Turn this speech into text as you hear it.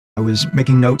I was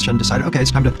making notes and decided, okay,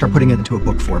 it's time to start putting it into a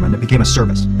book form, and it became a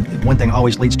service. One thing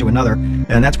always leads to another,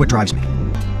 and that's what drives me.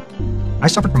 I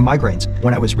suffered from migraines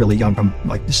when I was really young, from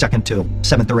like the 2nd to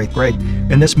 7th or 8th grade.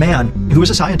 And this man, who was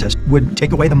a scientist, would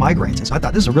take away the migraines. And so I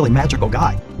thought, this is a really magical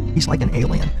guy. He's like an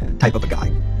alien type of a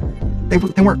guy. They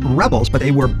weren't rebels, but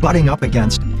they were butting up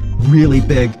against really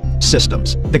big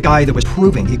systems. The guy that was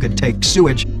proving he could take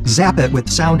sewage, zap it with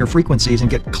sound or frequencies, and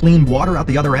get clean water out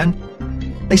the other end.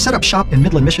 They set up shop in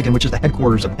Midland, Michigan, which is the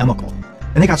headquarters of Chemical.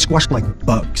 And they got squashed like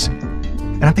bugs.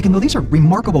 And I'm thinking, well, these are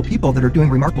remarkable people that are doing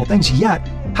remarkable things, yet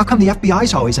how come the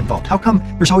FBI's always involved? How come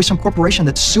there's always some corporation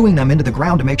that's suing them into the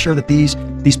ground to make sure that these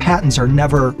patents are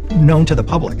never known to the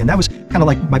public? And that was kind of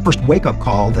like my first wake-up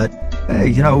call that, hey,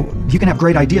 you know, you can have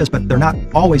great ideas, but they're not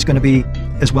always going to be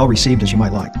as well received as you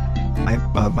might like.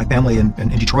 My family in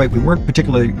Detroit, we weren't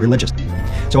particularly religious.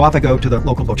 So off I go to the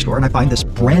local bookstore, and I find this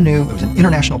brand new, it was an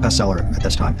international bestseller at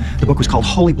this time. The book was called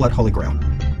Holy Blood, Holy Grail.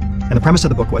 And the premise of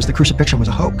the book was the crucifixion was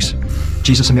a hoax.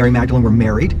 Jesus and Mary Magdalene were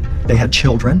married. They had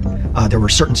children. There were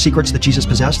certain secrets that Jesus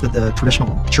possessed that the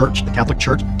traditional church, the Catholic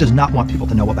Church, does not want people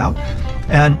to know about.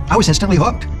 And I was instantly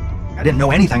hooked. I didn't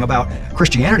know anything about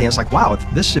Christianity. It's like, wow,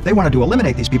 if they wanted to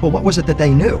eliminate these people, what was it that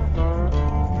they knew?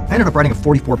 I ended up writing a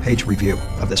 44-page review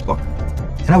of this book,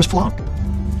 and I was flunked.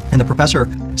 And the professor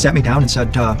sat me down and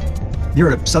said,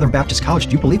 you're at a Southern Baptist College,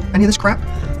 do you believe any of this crap?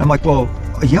 And I'm like, well,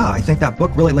 yeah, I think that book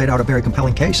really laid out a very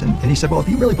compelling case. And he said, well, if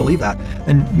you really believe that,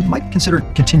 then you might consider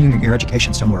continuing your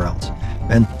education somewhere else.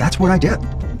 And that's what I did.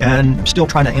 And I'm still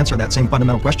trying to answer that same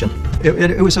fundamental question.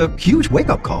 It was a huge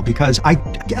wake-up call, because I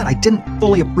didn't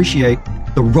fully appreciate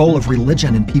the role of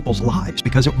religion in people's lives,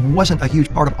 because it wasn't a huge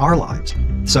part of our lives.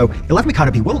 So it left me kind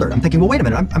of bewildered. I'm thinking, well, wait a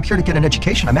minute, I'm here to get an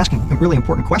education. I'm asking really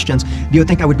important questions. Do you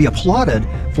think I would be applauded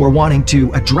for wanting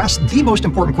to address the most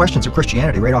important questions of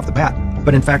Christianity right off the bat?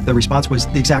 But in fact, the response was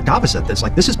the exact opposite. It's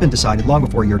like, this has been decided long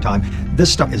before your time.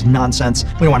 This stuff is nonsense.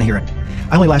 We don't want to hear it.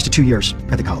 I only lasted 2 years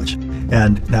at the college,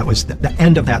 and that was the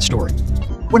end of that story.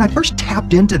 When I first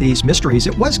tapped into these mysteries,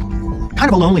 it was kind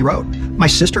of a lonely road. My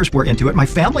sisters were into it. My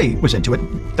family was into it.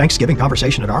 Thanksgiving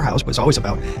conversation at our house was always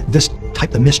about this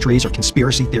type of mysteries or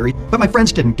conspiracy theory, but my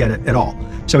friends didn't get it at all.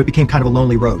 So it became kind of a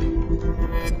lonely road.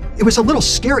 It was a little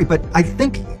scary, but I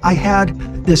think I had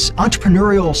this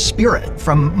entrepreneurial spirit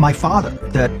from my father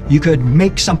that you could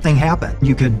make something happen.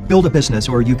 You could build a business,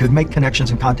 or you could make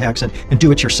connections and contacts and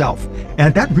do it yourself.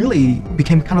 And that really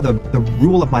became kind of the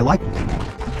rule of my life.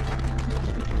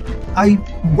 I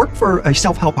worked for a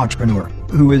self-help entrepreneur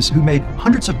who made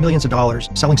hundreds of millions of dollars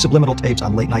selling subliminal tapes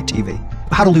on late night TV.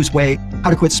 How to lose weight,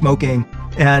 how to quit smoking,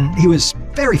 and he was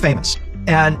very famous.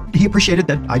 And he appreciated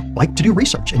that I liked to do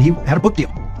research, and he had a book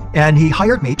deal. And he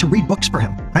hired me to read books for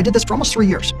him. I did this for almost 3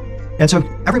 years. And so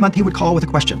every month he would call with a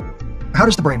question. How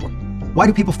does the brain work? Why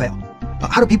do people fail?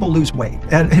 How do people lose weight?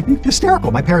 And it'd be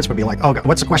hysterical. My parents would be like, oh, God,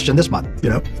 what's the question this month? You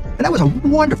know? And that was a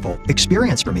wonderful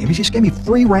experience for me. He just gave me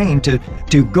free rein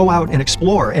to go out and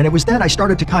explore. And it was then I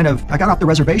started to I got off the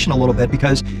reservation a little bit,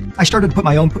 because I started to put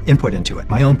my own input into it,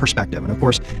 my own perspective. And of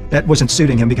course, that wasn't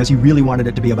suiting him, because he really wanted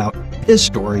it to be about his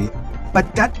story.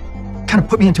 But that kind of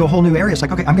put me into a whole new area. It's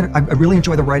like, okay, I really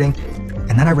enjoy the writing.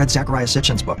 And then I read Zecharia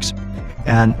Sitchin's books,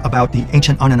 and about the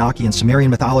ancient Anunnaki and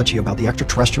Sumerian mythology, about the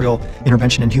extraterrestrial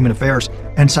intervention in human affairs,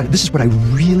 and decided this is what I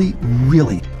really,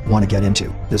 really want to get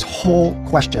into. This whole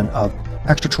question of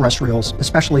extraterrestrials,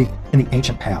 especially in the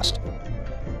ancient past.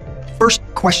 First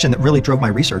question that really drove my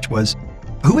research was,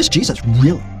 who is Jesus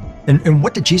really? And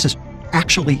what did Jesus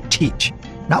actually teach?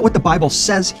 Not what the Bible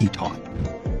says he taught.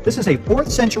 This is a 4th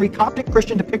century Coptic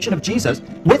Christian depiction of Jesus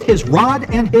with his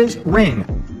rod and his ring.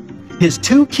 His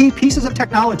 2 key pieces of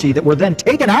technology that were then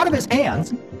taken out of his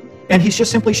hands, and he's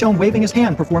just simply shown waving his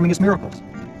hand, performing his miracles.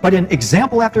 But in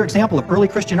example after example of early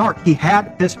Christian art, he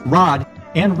had this rod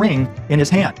and ring in his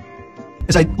hand.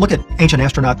 As I look at ancient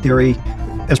astronaut theory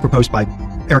as proposed by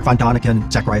Eric von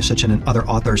Däniken, Zecharia Sitchin, and other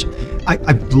authors, I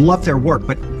love their work,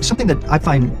 but something that I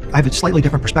find I have a slightly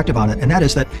different perspective on it, and that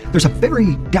is that there's a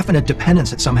very definite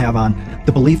dependence that some have on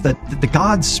the belief that the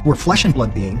gods were flesh and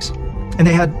blood beings, and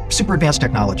they had super advanced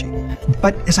technology.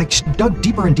 But as I dug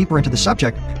deeper and deeper into the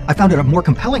subject, I found it a more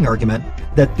compelling argument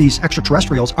that these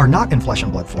extraterrestrials are not in flesh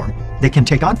and blood form. They can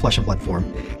take on flesh and blood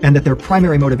form, and that their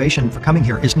primary motivation for coming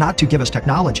here is not to give us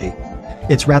technology.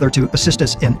 It's rather to assist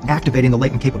us in activating the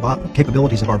latent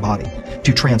capabilities of our body,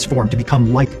 to transform, to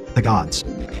become like the gods.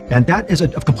 And that is a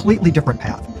completely different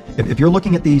path. If you're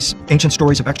looking at these ancient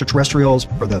stories of extraterrestrials,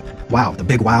 or the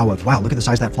big wow of, wow, look at the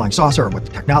size of that flying saucer, or what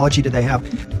technology did they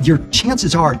have, your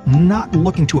chances are not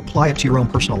looking to apply it to your own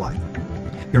personal life.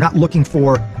 You're not looking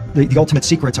for the ultimate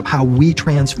secrets of how we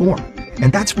transform.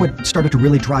 And that's what started to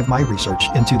really drive my research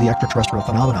into the extraterrestrial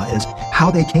phenomena, is how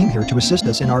they came here to assist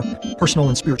us in our personal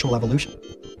and spiritual evolution,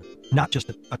 not just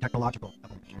a technological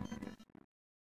evolution.